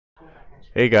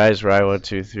Hey guys,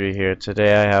 Rye123 here.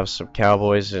 Today I have some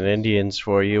Cowboys and Indians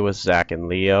for you with Zach and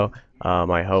Leo.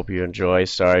 I hope you enjoy.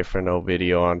 Sorry for no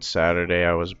video on Saturday.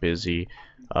 I was busy.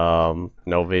 No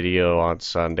video on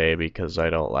Sunday because I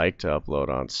don't like to upload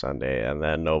on Sunday. And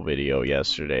then no video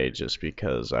yesterday just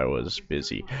because I was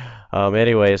busy.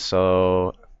 Anyway,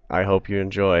 so I hope you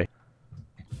enjoy.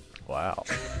 Wow.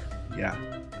 Yeah,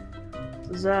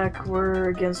 Zach, we're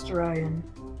against Ryan.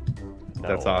 No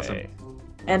that's awesome. way.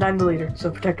 And I'm the leader, so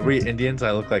protect Are me. we Indians?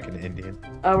 I look like an Indian.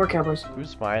 We're Cowboys.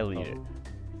 Who's my leader?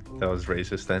 That was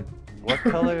racist then. What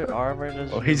color armor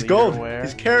does Oh, your he's leader gold. wear?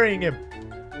 He's carrying him.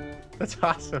 That's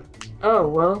awesome. Oh,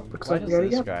 well, looks Why like we does already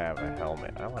this got. guy have a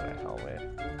helmet? I want a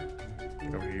helmet.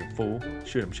 Get over here, you fool.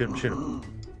 Shoot him, shoot him, shoot him.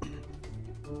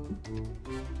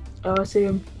 Oh, I see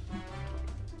him.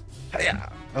 Yeah.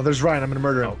 Oh, there's Ryan. I'm gonna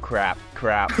murder Oh him. crap,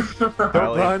 crap. Don't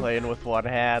Finally run. playing with one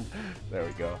hand. There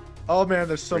we go. Oh man,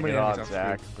 there's so Bring many it on, enemies. I'm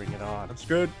Zach. screwed. Bring it on. I'm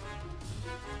screwed.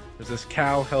 There's this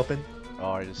cow helping.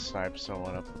 Oh, I just sniped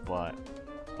someone up the butt.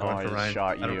 Oh, Going I for just Ryan.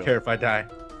 shot I don't you. care if I die.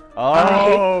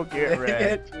 Oh, get Dang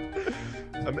wrecked.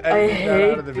 I'm I editing that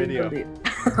hate out of the video.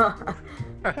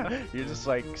 You just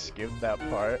like skipped that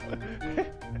part.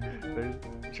 There's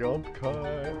jump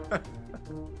cut.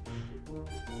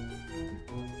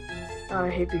 I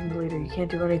hate being the leader. You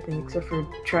can't do anything except for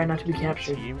try not to be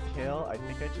captured. Team kill? I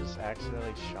think I just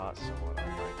accidentally shot someone on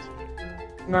my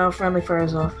team. No, friendly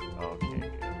fire's off. Okay,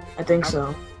 good. I think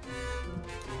so.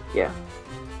 Yeah.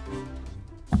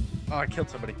 Oh, I killed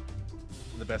somebody.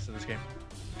 I'm the best in this game.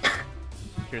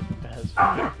 You're the best.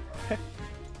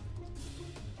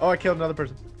 Oh, I killed another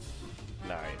person.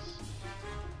 Nice.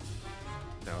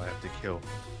 Now I have to kill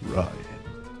Ryan.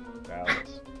 That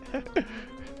was...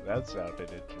 that sounded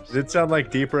interesting. Does it sound like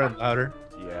deeper and louder?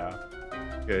 Yeah.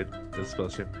 Good. That's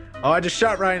supposed to. Oh, I just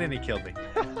shot Ryan and he killed me.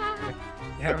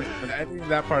 Yeah, I'm editing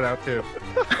that part out too.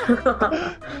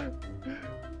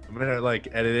 I'm gonna like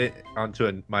edit it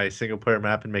onto my single player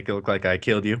map and make it look like I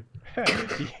killed you.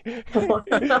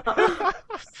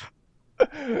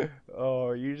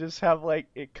 Oh, you just have like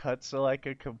it cuts to like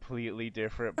a completely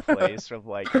different place from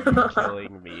like you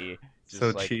killing me. Just So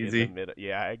like cheesy. in the middle.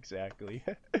 Yeah, exactly.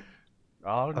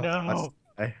 Oh no.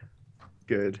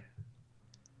 Good.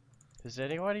 Has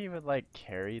anyone even like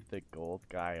carried the gold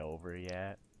guy over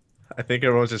yet? I think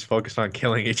everyone's just focused on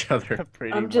killing each other.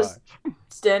 Pretty I'm much. just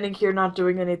standing here not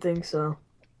doing anything, so.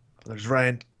 There's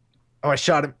Ryan. Oh, I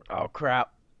shot him. Oh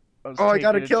crap. was Oh, I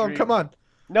gotta taking a kill him. drink. Come on.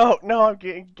 No, no, I'm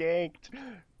getting ganked.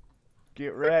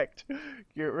 Get wrecked.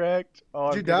 Get wrecked.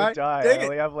 Oh, Did I'm you gonna die? die. Dang I it.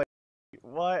 only have like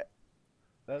what?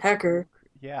 That's Hacker.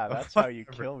 Yeah, Oh, that's how you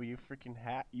whatever. kill me. You freaking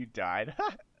You died.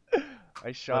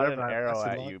 I shot Whatever, an I arrow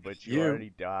lasted at long you, as but you you.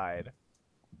 already died.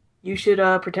 You should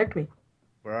protect me.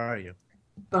 Where are you?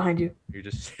 Behind you. You're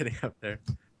just sitting up there.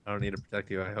 I don't need to protect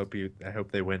you. I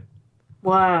hope they win.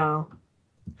 Wow.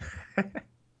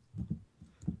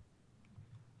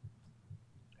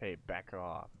 Hey, back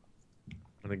off. I'm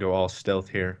gonna go all stealth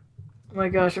here. Oh my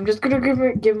gosh, I'm just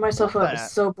gonna give myself up.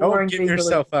 It's so Don't boring give being the leader.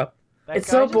 yourself up. That It's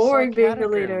guy so just, boring like, being had the a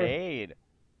leader. grenade.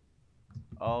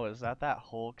 Oh, is that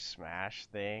Hulk smash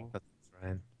thing? That's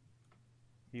Ryan.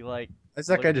 He like Is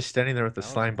that guy Look- just standing there with the That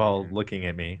was slime ball weird. looking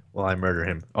at me while I murder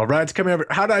him? Oh, Ryan's coming over.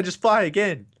 How did I just fly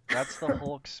again? that's the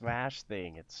Hulk smash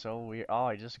thing. It's so weird. Oh,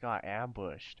 I just got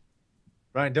ambushed.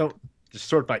 Ryan, don't just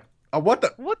sword fight. Oh, what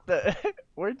the? What the?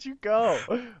 Where'd you go?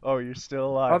 Oh, you're still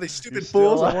alive. All these stupid You're still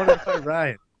fools. I alive. wanted to fight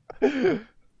Ryan.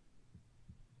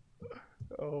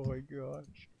 Oh my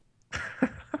gosh.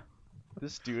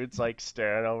 This dude's like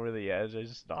staring over the edge. I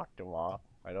just knocked him off.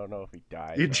 I don't know if he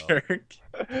died. You though. jerk.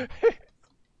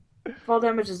 Fall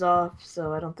damage is off,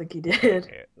 so I don't think he did.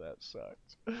 Okay, that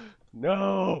sucked.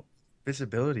 No.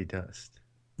 Visibility dust.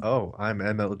 Oh, I'm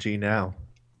MLG now.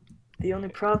 The only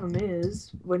problem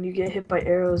is, when you get hit by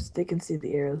arrows, they can see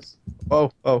the arrows.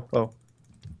 Oh, oh, oh.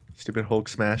 Stupid Hulk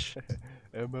smash.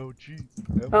 MLG.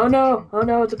 Oh no! Oh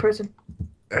no, it's a person.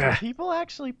 Do Ugh, people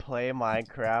actually play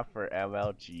Minecraft for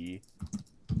MLG?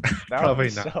 That would Probably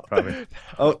be not, so- probably. that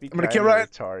Oh, would be I'm gonna kill kinda Ryan.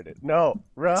 Retarded. No,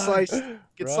 run. Sliced.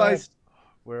 Get Run. sliced.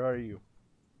 Where are you?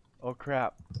 Oh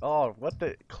crap. Oh, what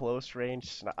the close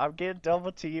range I'm getting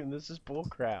double teamed. This is bull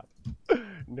crap.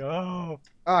 No.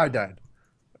 Oh, I died.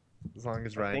 As long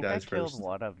as I Ryan think dies I killed first.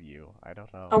 one of you. I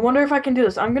don't know. I wonder if I can do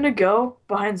this. I'm gonna go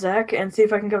behind Zach and see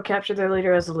if I can go capture their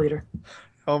leader as the leader.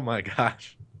 Oh my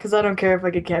gosh. Because I don't care if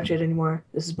I get captured anymore.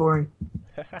 This is boring.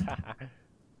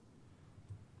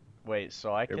 Wait,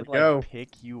 so I Here could we like go.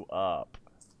 pick you up.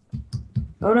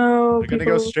 Oh no! They're gonna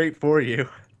go straight for you.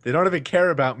 They don't even care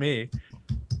about me.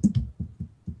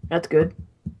 That's good.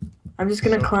 I'm just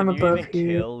gonna So climb can you above even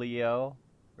here. kill Leo?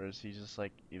 Or is he just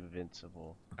like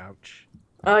invincible? Ouch.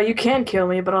 You can kill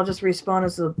me, but I'll just respawn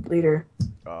as the leader.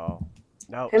 Oh.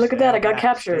 No. Hey, look at stay that, I got back,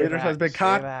 captured. stay Leader has back, been stay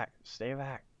caught. back, stay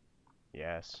back.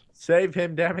 Yes. Save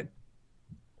him, damn it.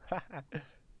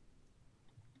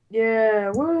 Yeah,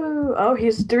 woo! Oh,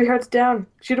 he's 3 hearts down.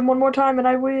 Shoot him one more time and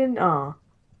I win. Aw.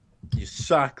 You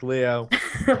suck, Leo.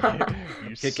 You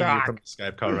Kicking you from suck. the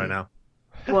Skype call right now.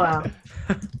 Wow.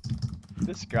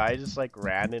 This guy just like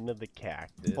ran into the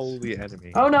cactus. Holy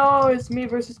enemy. Oh no, it's me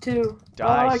versus 2.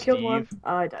 Die, Oh, I killed one. Steve.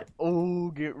 Oh, I died.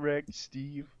 Oh, get wrecked,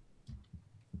 Steve.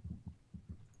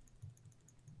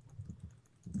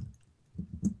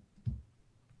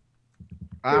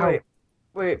 Ow.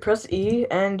 Wait, press E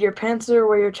and your pants are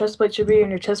where your chest plate should be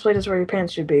and your chest plate is where your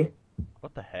pants should be.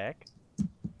 What the heck?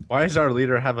 Why does our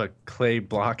leader have a clay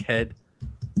block head?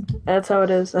 That's how it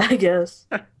is, I guess.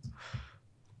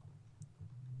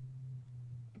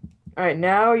 Alright,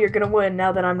 now you're gonna win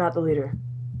now that I'm not the leader.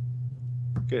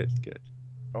 Good, good.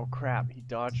 Oh crap, he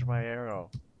dodged my arrow.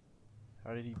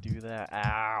 How did he do that?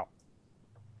 Ow.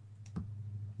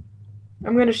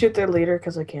 I'm gonna shoot their leader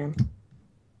because I can.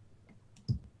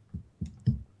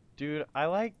 Dude, I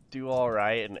like do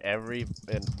alright in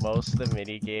most of the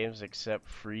mini games except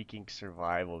freaking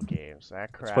survival games.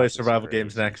 That crap. Let's play is survival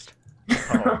games crazy. next.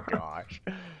 Oh gosh.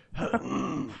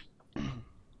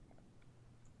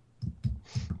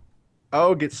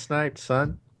 Oh, get sniped,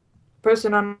 son.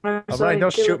 Person on our All side. right,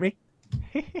 don't kill shoot it.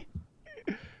 me.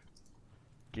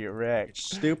 Get wrecked.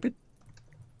 Stupid.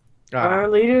 Our Ah,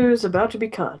 leader is about to be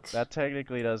cut. That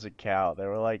technically doesn't count. There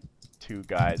were like 2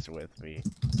 guys with me.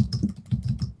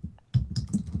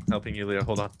 helping you, Leo.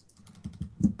 Hold on.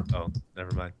 Oh,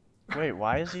 never mind. Wait,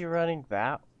 why is he running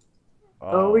that?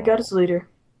 Oh, we got his leader.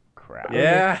 Crap.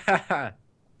 Yeah.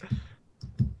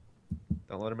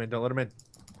 Don't let him in. Don't let him in.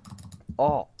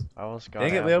 Oh, I almost got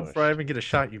Dang it, Leo. ambushed. Before I even get a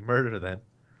shot, you murder them.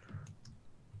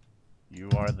 You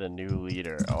are the new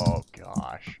leader. Oh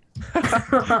gosh.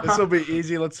 This will be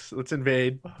easy. Let's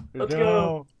invade. Let's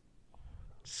go.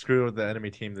 Screw with the enemy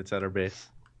team that's at our base.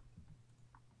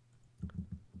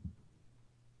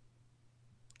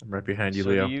 I'm right behind you, So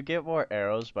Leo. do you get more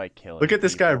arrows by killing Look at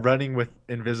this guy people? running with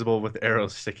invisible with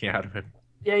arrows sticking out of him.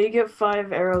 Yeah, you get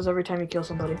 5 arrows every time you kill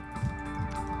somebody.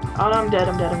 Oh, no, I'm dead.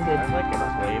 I have like a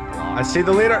clay block. I see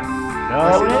the leader. I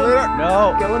see No, the leader.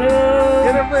 no. Going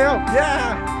Get in! him, Leo.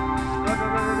 Yeah. Run, run,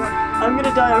 run, run, run. I'm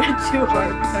gonna die. I'm at 2 I'm trying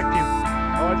to hearts. protect you.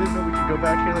 Oh, I didn't know we could go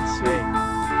back here. That's sweet.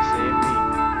 Save me.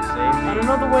 Save I me. don't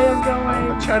know the way I'm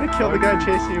going. I'm trying to kill the guy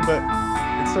chasing you, but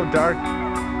it's so dark.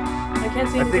 I can't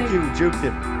see I anything. think you juked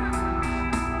him.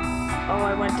 Oh,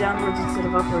 I went downwards instead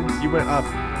of upwards. You went up.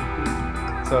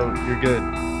 So you're good.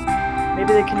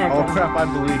 Maybe they connect. Oh crap,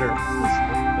 I'm the leader.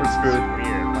 We're screwed.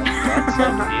 Weird. My butt's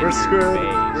like in We're your screwed.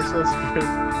 face. We're so screwed.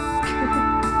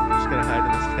 I'm just gonna hide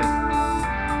in this tent.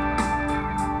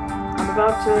 I'm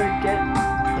about to get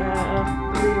the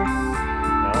leader.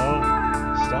 No.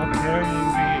 Stop carrying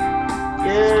me.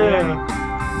 Yeah.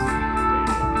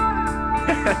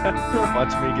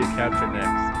 Watch me get captured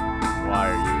next. Why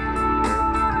are you the leader?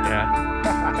 Yeah.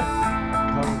 I'm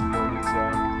coming for you,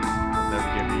 Zach. You'll never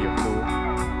get me, you fool.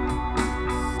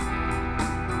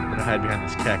 I'm gonna hide behind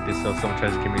this cactus so if someone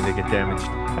tries to kill me, they get damaged.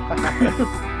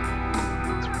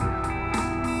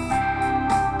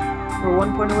 We're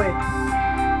 1 point away.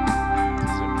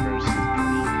 Is it first to 3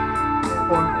 or 4.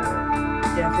 4?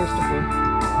 Yeah, first to 4.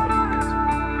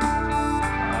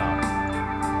 Wow.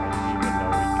 I didn't even know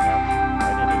we captured. I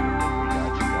didn't even think we got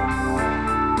you guys at all.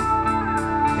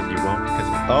 And you won't because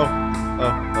that's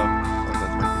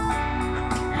my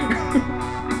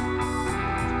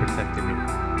It's protecting me.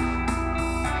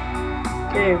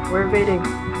 Okay, we're evading.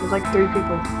 There's like 3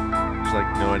 people. There's like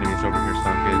no enemies over here, so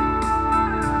I'm good.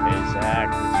 Hey Zach,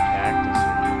 which cactus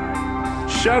are you hiding?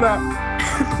 Shut up!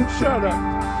 Shut up!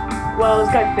 Well,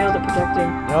 this guy failed at protecting.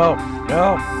 No,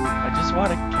 no! I just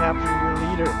want to capture your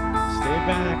leader. Stay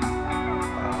back. I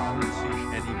don't see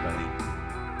anybody.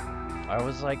 I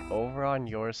was like over on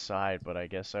your side, but I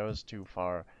guess I was too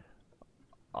far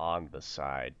on the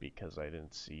side because I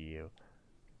didn't see you.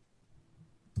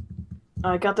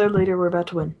 I got their leader. We're about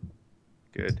to win.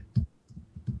 Good.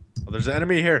 Oh, there's an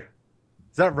enemy here.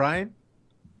 Is that Ryan?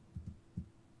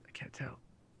 I can't tell.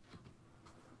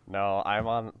 No, I'm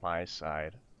on my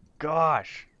side.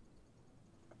 Gosh!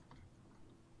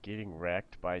 Getting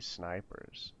wrecked by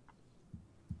snipers.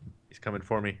 He's coming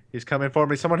for me. He's coming for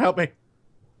me. Someone help me.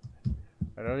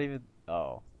 I don't even...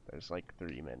 Oh, there's like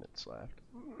 3 minutes left.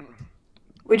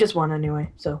 We just won anyway,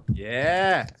 so.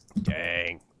 Yeah.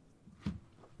 Dang.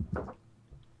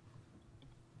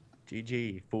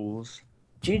 GG, fools.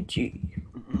 GG.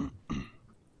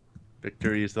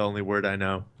 Victory is the only word I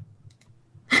know.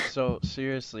 So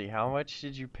seriously, how much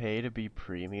did you pay to be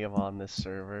premium on this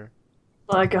server?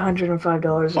 Like $105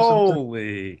 or something.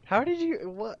 Holy. How did you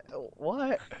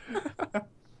what?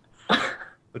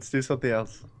 Let's do something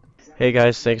else. Hey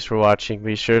guys, thanks for watching.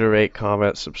 Be sure to rate,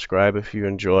 comment, subscribe if you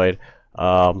enjoyed.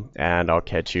 And I'll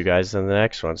catch you guys in the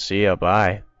next one. See ya,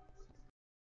 bye.